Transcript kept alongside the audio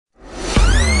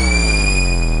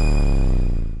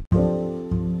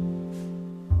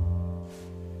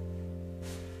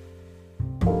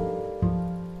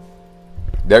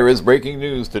There is breaking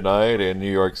news tonight in New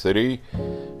York City.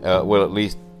 Well, at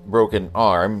least broken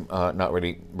arm, not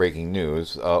really breaking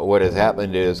news. What has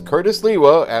happened is Curtis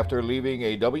Lewa, after leaving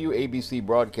a WABC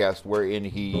broadcast wherein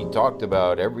he talked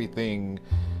about everything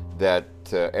that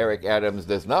Eric Adams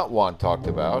does not want talked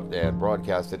about and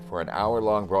broadcasted for an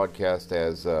hour-long broadcast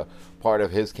as part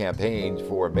of his campaign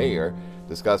for mayor,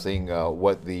 discussing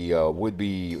what the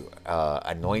would-be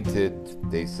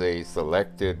anointed, they say,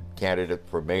 selected candidate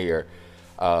for mayor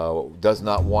does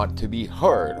not want to be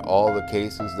heard. All the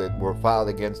cases that were filed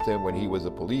against him when he was a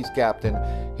police captain,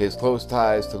 his close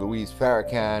ties to Louise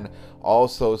Farrakhan,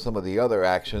 also some of the other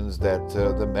actions that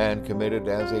the man committed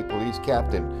as a police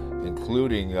captain,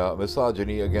 including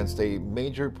misogyny against a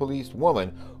major police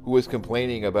woman who was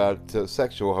complaining about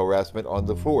sexual harassment on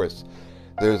the force.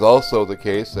 There's also the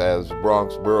case as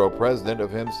Bronx Borough President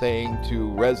of him saying to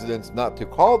residents not to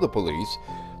call the police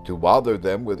to bother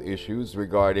them with issues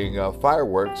regarding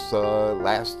fireworks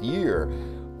last year,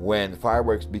 when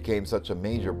fireworks became such a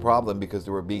major problem because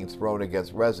they were being thrown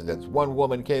against residents. One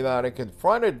woman came out and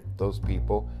confronted those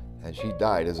people, and she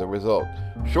died as a result.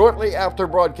 Shortly after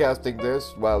broadcasting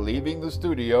this, while leaving the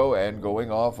studio and going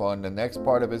off on the next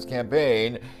part of his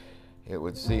campaign, it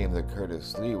would seem that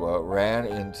Curtis Lewa ran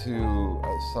into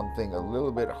something a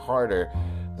little bit harder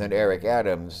than Eric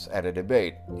Adams at a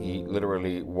debate. He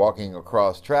literally, walking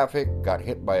across traffic, got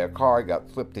hit by a car, got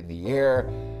flipped in the air,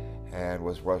 and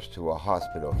was rushed to a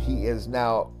hospital. He is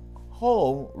now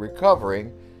home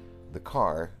recovering. The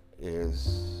car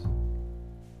is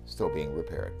still being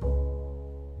repaired.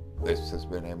 This has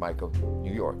been a Mike of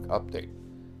New York update.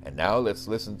 And now let's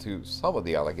listen to some of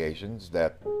the allegations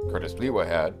that Curtis Lewa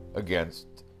had against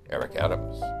Eric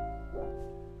Adams.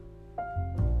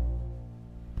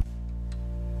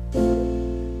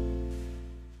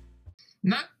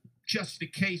 Not just the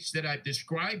case that I've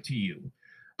described to you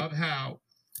of how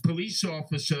police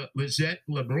officer Lizette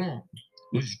LeBron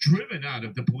was driven out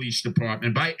of the police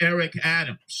department by Eric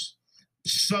Adams,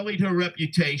 sullied her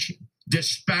reputation,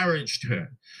 disparaged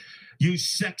her,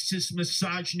 used sexist,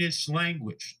 misogynist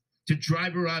language to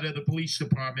drive her out of the police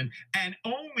department. And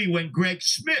only when Greg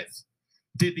Smith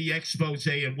did the expose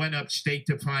and went upstate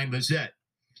to find Lizette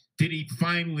did he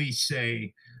finally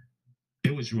say,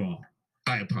 it was wrong.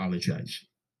 I apologize.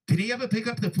 Did he ever pick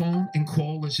up the phone and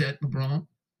call Lizette LeBron?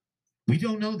 We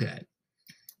don't know that.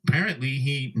 Apparently,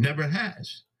 he never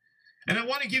has. And I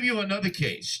want to give you another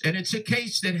case, and it's a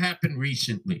case that happened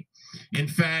recently. In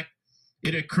fact,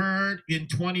 it occurred in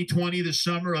 2020, the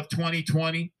summer of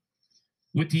 2020,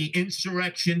 with the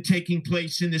insurrection taking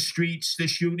place in the streets, the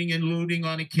shooting and looting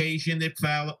on occasion that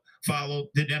followed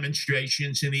the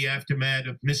demonstrations in the aftermath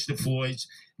of Mr. Floyd's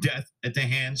death at the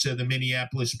hands of the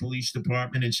Minneapolis Police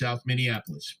Department in South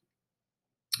Minneapolis.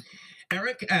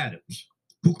 Eric Adams,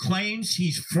 who claims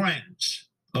he's friends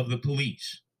of the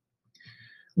police,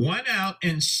 went out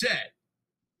and said,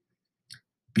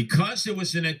 because there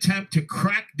was an attempt to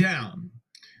crack down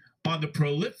on the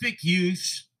prolific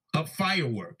use of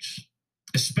fireworks,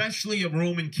 especially of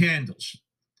Roman candles,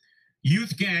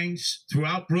 youth gangs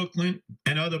throughout Brooklyn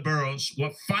and other boroughs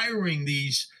were firing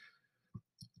these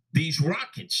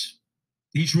rockets,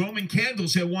 these Roman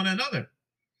candles at one another,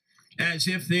 as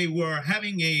if they were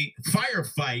having a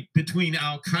firefight between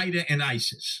Al-Qaeda and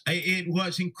ISIS. It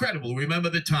was incredible. Remember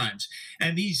the times.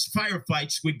 And these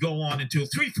firefights would go on until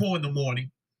 3, 4 in the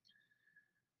morning.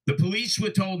 The police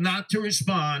were told not to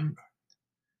respond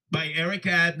by Eric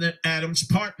Adams'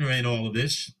 partner in all of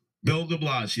this, Bill de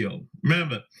Blasio.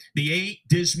 Remember, the 8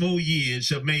 dismal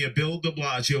years of Mayor Bill de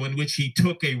Blasio, in which he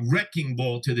took a wrecking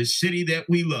ball to the city that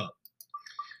we love,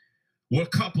 were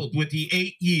coupled with the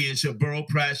 8 years of Borough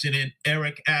President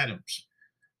Eric Adams,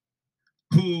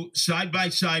 who, side by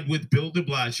side with Bill de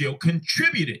Blasio,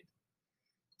 contributed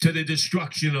to the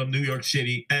destruction of New York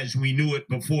City as we knew it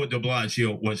before de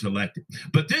Blasio was elected.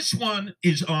 But this one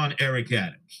is on Eric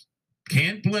Adams.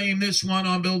 Can't blame this one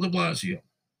on Bill de Blasio.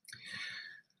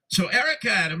 So Eric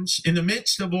Adams, in the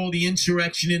midst of all the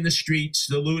insurrection in the streets,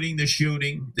 the looting, the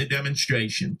shooting, the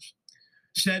demonstrations,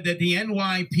 said that the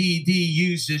NYPD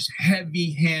uses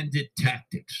heavy-handed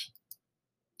tactics.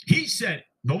 He said it,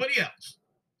 nobody else.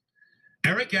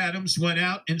 Eric Adams went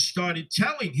out and started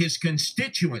telling his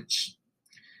constituents,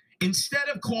 instead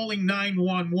of calling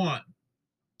 911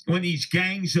 when these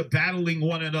gangs are battling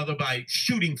one another by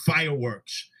shooting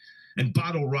fireworks and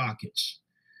bottle rockets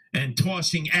and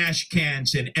tossing ash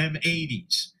cans and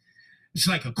M80s, it's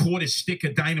like a quarter stick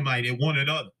of dynamite at one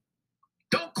another.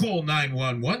 Don't call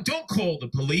 911. Don't call the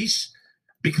police,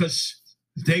 because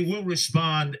they will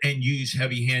respond and use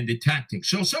heavy-handed tactics.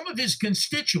 So some of his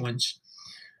constituents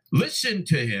listened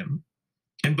to him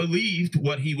and believed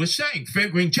what he was saying,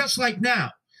 figuring just like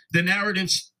now, the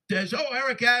narrative says, oh,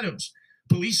 Eric Adams,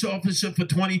 police officer for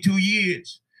 22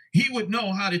 years. He would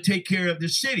know how to take care of the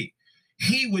city.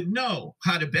 He would know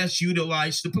how to best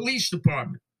utilize the police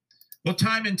department. Well,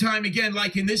 time and time again,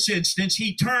 like in this instance,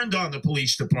 he turned on the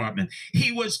police department.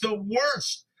 He was the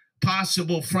worst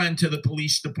possible friend to the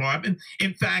police department.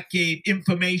 In fact, gave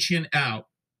information out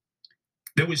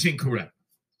that was incorrect.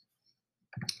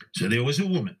 So there was a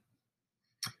woman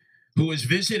who was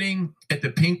visiting at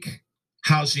the Pink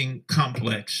Housing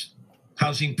Complex,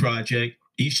 housing project,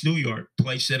 East New York,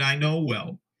 place that I know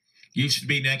well. Used to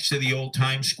be next to the old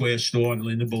Times Square store on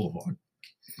Linden Boulevard.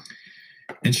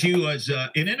 And she was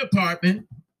in an apartment,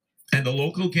 and the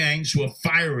local gangs were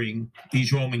firing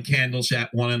these Roman candles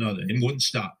at one another and wouldn't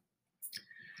stop.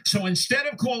 So instead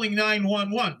of calling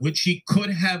 911, which she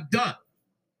could have done,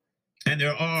 and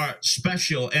there are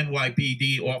special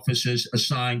NYPD officers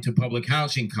assigned to public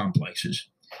housing complexes,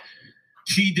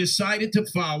 she decided to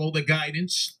follow the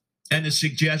guidance and the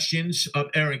suggestions of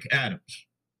Eric Adams.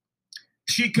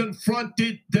 She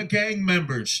confronted the gang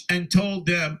members and told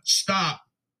them, stop,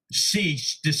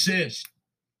 cease, desist.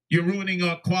 You're ruining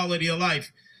our quality of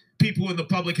life. People in the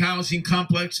public housing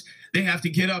complex, they have to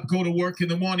get up, go to work in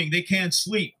the morning. They can't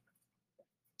sleep.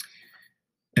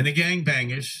 And the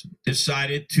gangbangers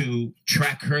decided to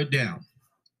track her down.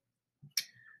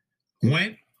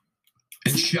 Went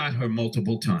and shot her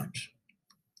multiple times.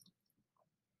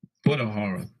 What a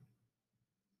horror.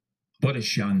 What a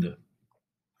shanda.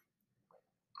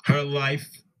 Her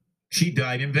life, she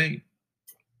died in vain.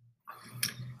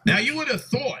 Now, you would have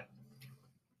thought,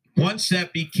 once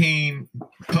that became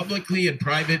publicly and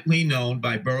privately known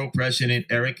by Borough President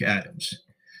Eric Adams,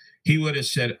 he would have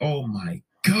said, oh my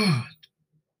God,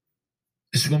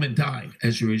 this woman died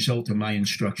as a result of my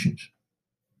instructions.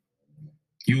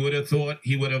 You would have thought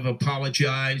he would have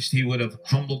apologized. He would have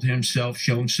humbled himself,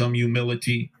 shown some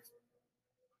humility.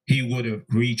 He would have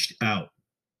reached out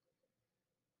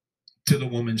to the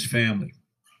woman's family,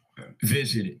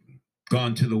 visited,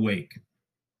 gone to the wake,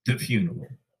 the funeral.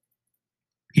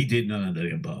 He did none of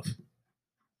the above.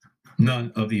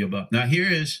 None of the above. Now, here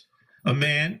is a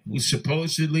man who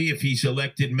supposedly, if he's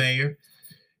elected mayor,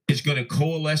 is going to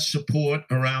coalesce support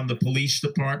around the police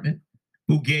department,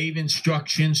 who gave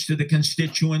instructions to the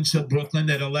constituents of Brooklyn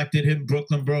that elected him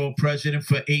Brooklyn Borough President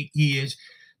for 8 years.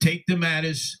 Take the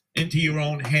matters into your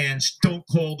own hands. Don't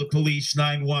call the police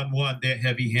 911. They're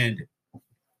heavy-handed.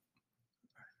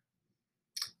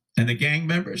 And the gang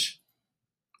members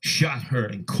shot her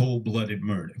in cold-blooded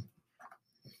murder.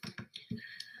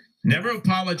 Never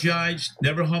apologized,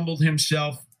 never humbled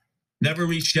himself, never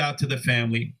reached out to the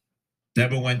family,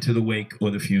 never went to the wake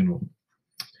or the funeral.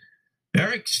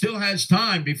 Eric still has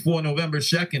time before November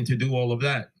 2nd to do all of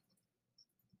that.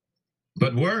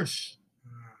 But worse,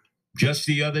 just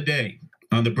the other day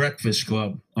on the Breakfast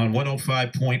Club on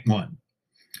 105.1,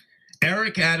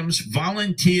 Eric Adams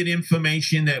volunteered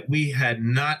information that we had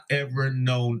not ever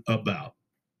known about.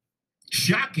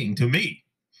 Shocking to me,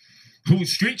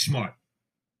 who's street smart.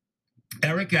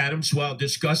 Eric Adams, while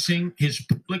discussing his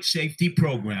public safety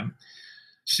program,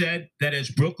 said that as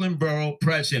Brooklyn Borough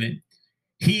President,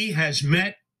 he has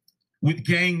met with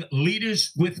gang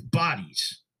leaders with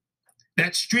bodies.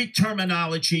 That's street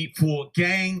terminology for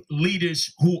gang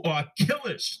leaders who are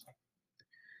killers.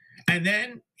 And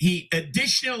then he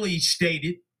additionally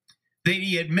stated that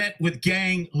he had met with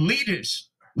gang leaders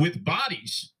with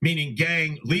bodies, meaning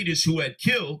gang leaders who had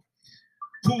killed,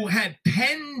 who had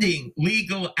pending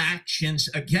legal actions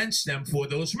against them for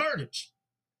those murders.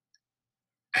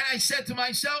 And I said to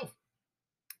myself,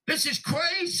 this is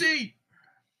crazy.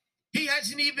 He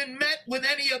hasn't even met with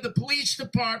any of the police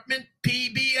department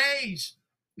PBAs.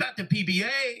 Not the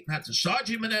PBA, not the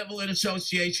Sergeant Benevolent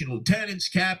Association, lieutenants,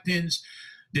 captains,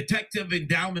 Detective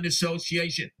Endowment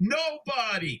Association.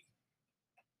 Nobody.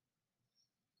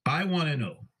 I want to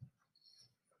know,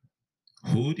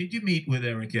 who did you meet with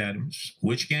Eric Adams?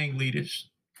 Which gang leaders?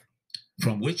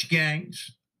 From which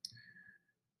gangs?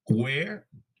 Where?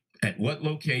 At what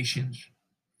locations?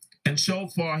 And so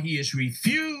far, he has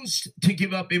refused to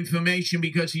give up information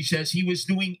because he says he was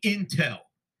doing intel.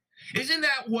 Isn't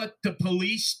that what the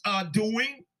police are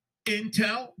doing?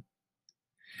 Intel?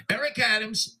 Eric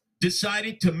Adams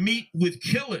decided to meet with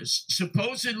killers,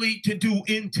 supposedly to do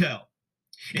intel,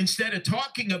 instead of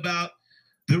talking about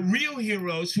the real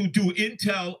heroes who do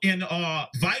intel in our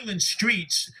violent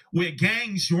streets where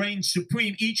gangs reign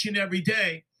supreme each and every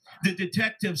day, the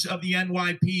detectives of the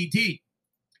NYPD,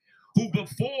 who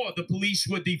before the police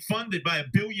were defunded by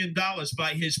 $1 billion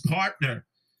by his partner,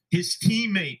 his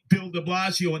teammate, Bill de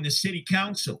Blasio, and the city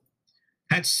council,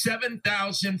 had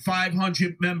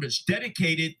 7,500 members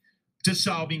dedicated to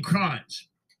solving crimes.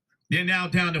 They're now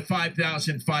down to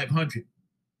 5,500.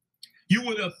 You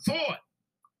would have thought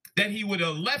that he would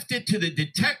have left it to the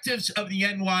detectives of the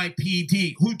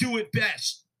NYPD, who do it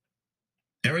best.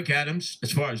 Eric Adams,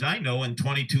 as far as I know, in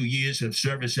 22 years of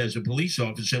service as a police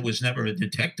officer, was never a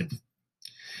detective.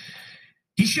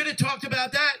 He should have talked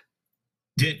about that.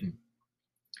 Didn't.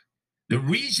 The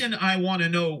reason I want to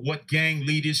know what gang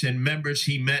leaders and members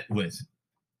he met with,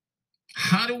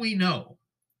 how do we know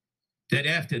that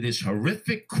after this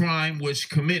horrific crime was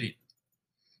committed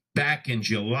back in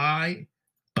July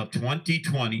of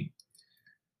 2020,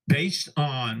 based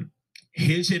on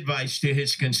his advice to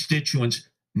his constituents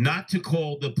not to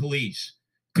call the police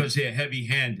because they're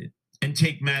heavy-handed and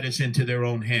take matters into their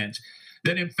own hands,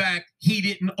 that in fact he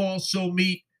didn't also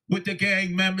meet with the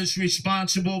gang members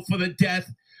responsible for the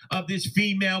death of this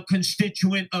female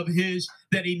constituent of his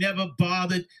that he never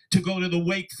bothered to go to the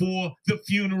wake for, the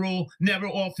funeral, never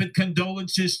offered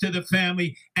condolences to the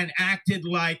family, and acted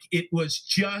like it was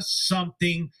just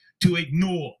something to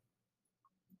ignore.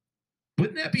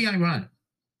 Wouldn't that be ironic?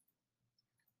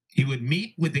 He would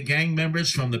meet with the gang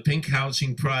members from the Pink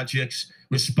Housing Projects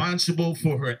responsible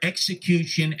for her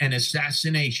execution and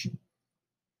assassination,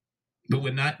 but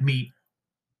would not meet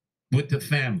with the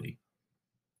family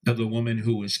of the woman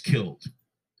who was killed,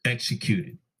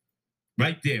 executed,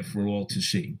 right there for all to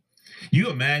see. You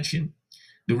imagine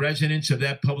the residents of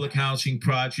that public housing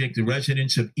project, the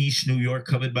residents of East New York,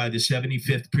 covered by the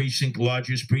 75th precinct,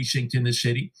 largest precinct in the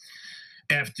city,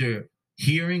 after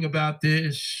hearing about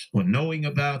this or knowing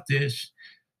about this,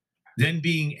 then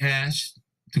being asked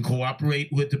to cooperate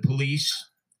with the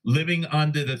police, living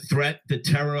under the threat, the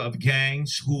terror of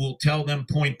gangs who will tell them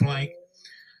point blank,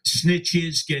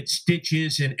 snitches get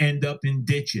stitches and end up in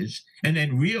ditches, and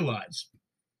then realize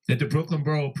that the Brooklyn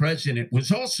Borough president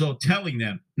was also telling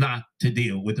them not to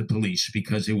deal with the police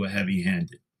because they were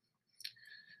heavy-handed.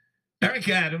 Eric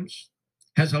Adams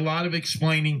has a lot of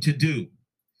explaining to do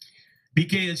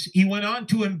because he went on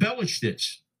to embellish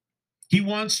this. He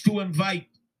wants to invite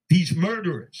these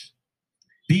murderers,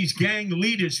 these gang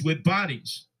leaders with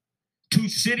bodies, to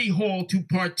City Hall to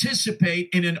participate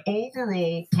in an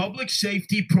overall public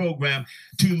safety program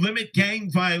to limit gang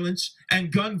violence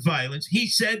and gun violence. He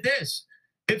said this,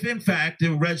 if in fact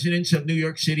the residents of New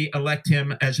York City elect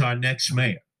him as our next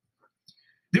mayor.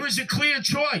 There is a clear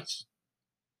choice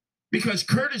because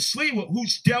Curtis Sliwa,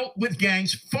 who's dealt with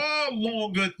gangs far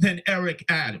longer than Eric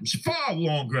Adams, far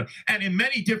longer, and in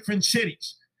many different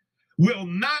cities, will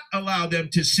not allow them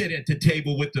to sit at the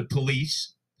table with the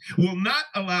police, will not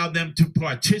allow them to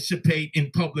participate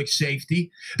in public safety,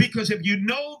 because if you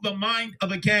know the mind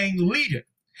of a gang leader,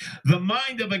 the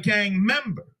mind of a gang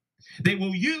member, they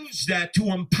will use that to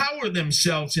empower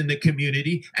themselves in the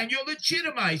community, and you're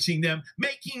legitimizing them,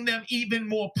 making them even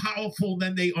more powerful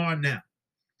than they are now.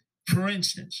 For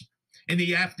instance, in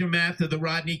the aftermath of the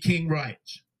Rodney King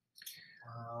riots,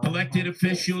 elected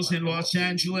officials in Los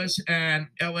Angeles and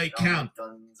LA County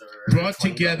brought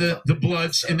together the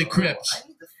Bloods and the Crips,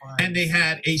 and they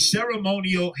had a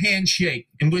ceremonial handshake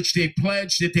in which they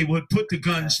pledged that they would put the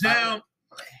guns down,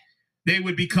 they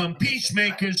would become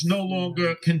peacemakers, no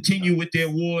longer continue with their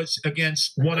wars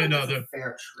against one another.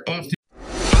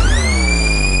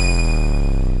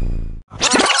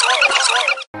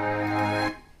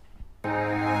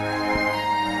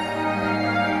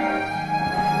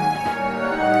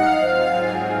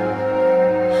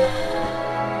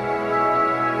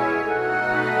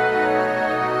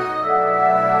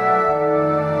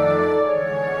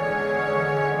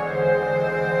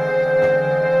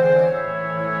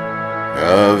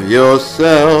 Have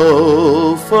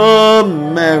yourself a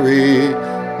merry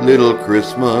little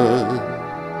Christmas.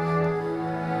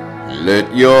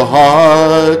 Let your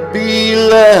heart be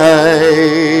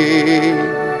light.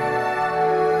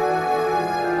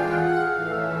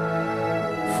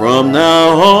 From now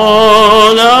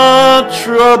on our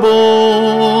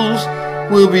troubles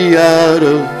will be out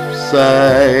of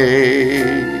sight.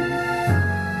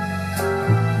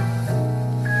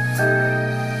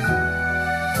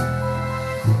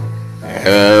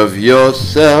 Have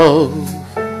yourself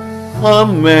a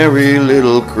merry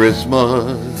little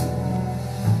Christmas.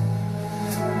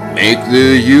 Make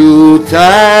the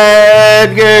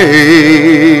Yuletide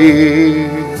gay.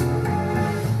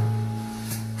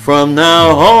 From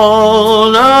now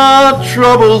on our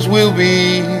troubles will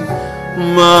be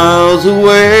miles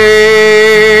away.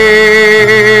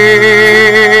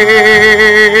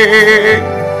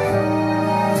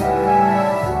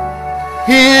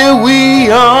 Here we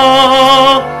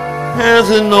are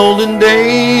as in olden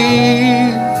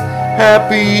days,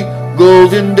 happy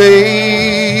golden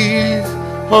days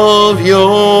of yore.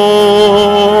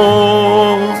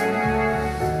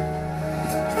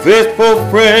 Faithful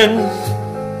friends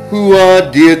who are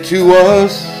dear to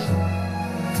us,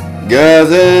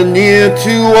 gather near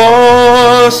to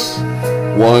us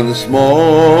once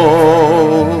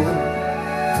more.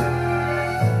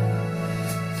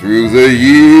 Through the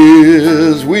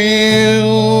years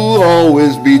we'll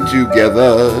always be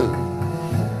together,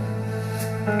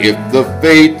 if the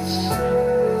fates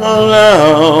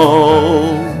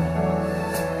allow.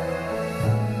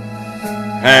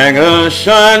 Hang a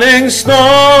shining star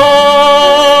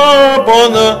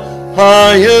upon the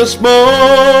highest bough,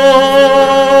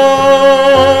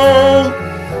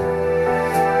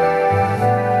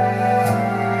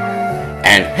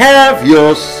 and have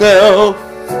yourself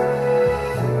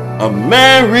a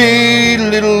merry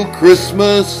little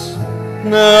Christmas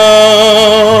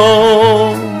now.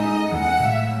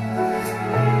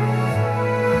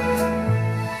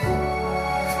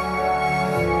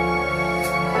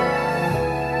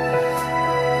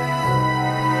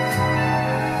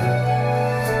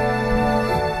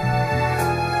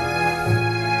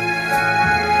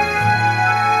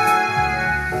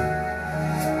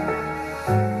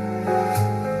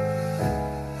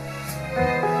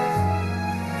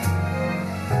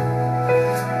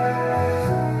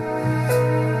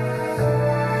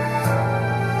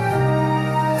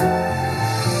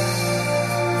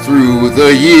 Through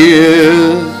the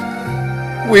years,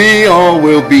 we all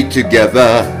will be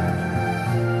together,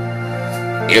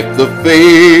 if the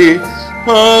fates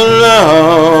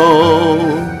allow.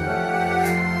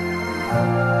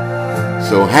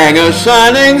 So hang a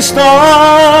shining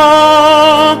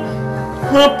star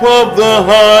above the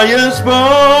highest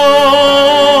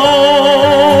bough,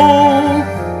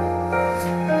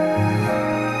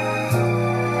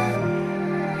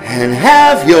 and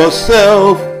have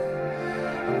yourself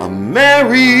a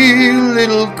merry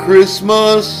little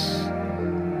Christmas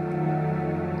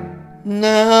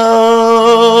now.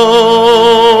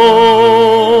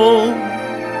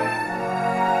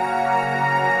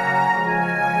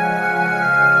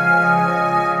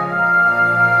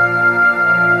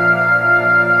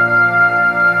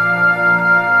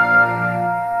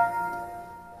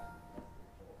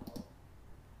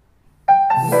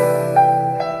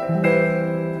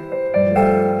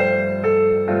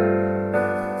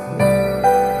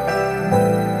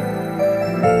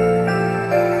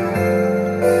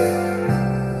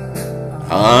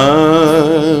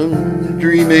 I'm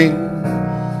dreaming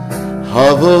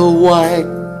of a white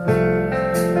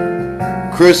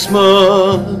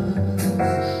Christmas,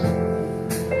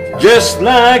 just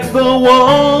like the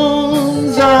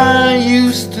ones I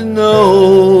used to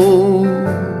know,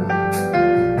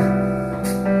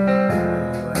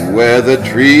 where the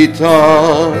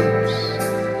treetops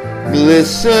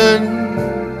glisten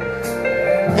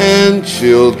and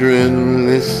children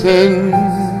listen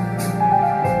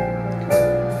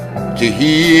to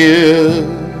hear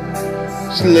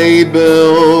sleigh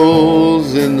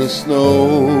bells in the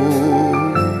snow.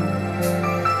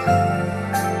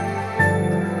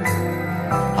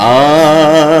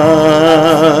 I'm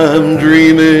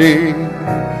dreaming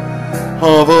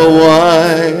of a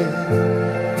white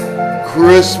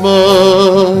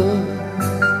Christmas,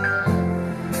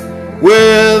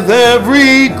 with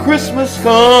every Christmas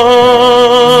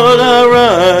card I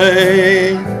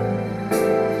write.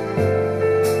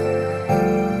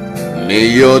 May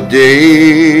your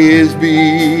days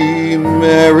be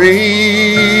merry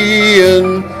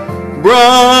and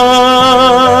bright,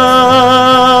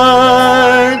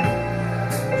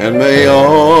 and may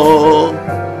all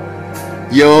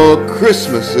your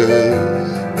Christmases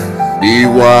be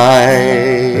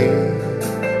white.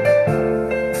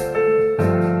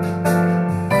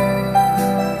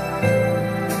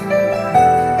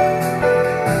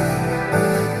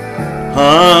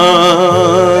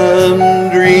 I'm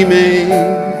dreaming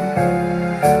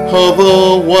of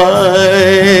a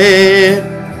white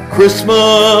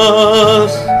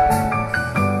Christmas,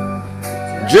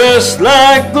 just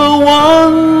like the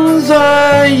ones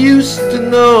I used to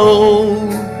know.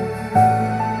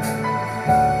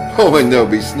 Oh, and there'll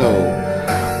be snow,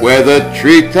 where the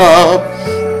treetops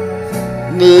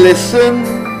glisten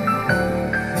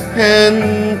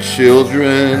and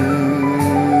children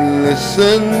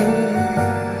listen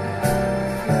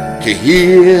to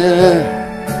hear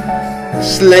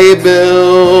sleigh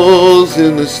bells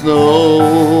in the snow.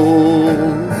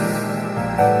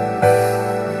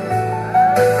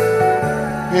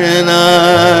 And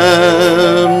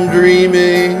I'm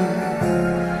dreaming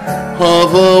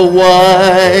of a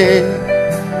white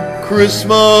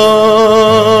Christmas,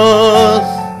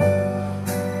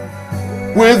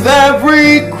 with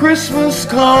every Christmas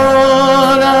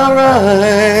card I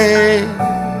write.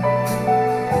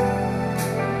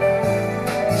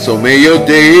 So may your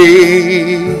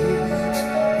days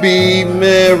be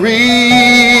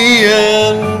merry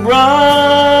and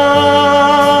bright,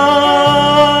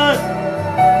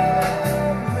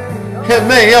 and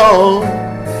may all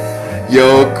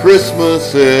your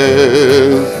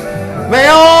Christmases, may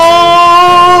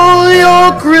all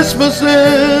your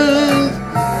Christmases,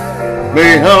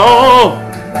 may all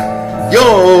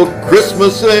your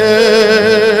Christmases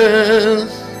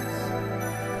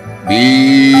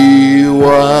be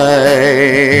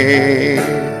white.